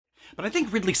But I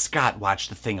think Ridley Scott watched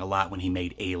The Thing a lot when he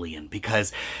made Alien,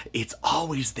 because it's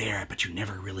always there, but you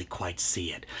never really quite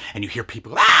see it. And you hear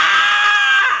people,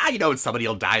 ah! You know, and somebody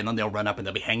will die, and then they'll run up and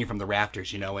they'll be hanging from the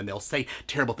rafters, you know, and they'll say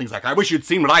terrible things like, I wish you'd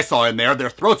seen what I saw in there.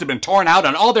 Their throats had been torn out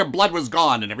and all their blood was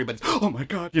gone. And everybody's, oh my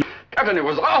God. You know. Captain, it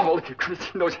was awful.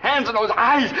 Christian, those hands and those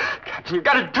eyes. Captain, you've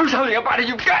got to do something about it.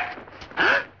 You've got...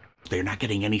 They're not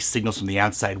getting any signals from the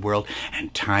outside world,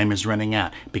 and time is running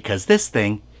out, because this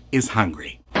thing is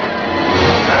hungry.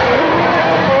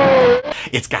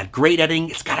 It's got great editing.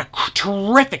 It's got a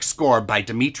terrific score by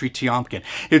Dmitri Tiomkin.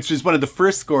 It's just one of the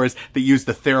first scores that used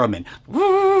the theremin.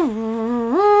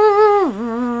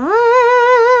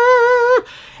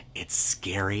 It's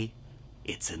scary,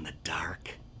 it's in the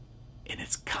dark, and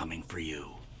it's coming for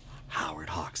you. Howard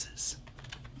Hawks's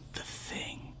The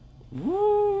Thing.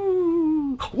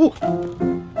 Woo. Woo.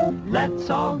 Let's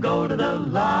all go to the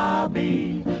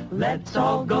lobby. Let's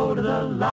all go to the lobby.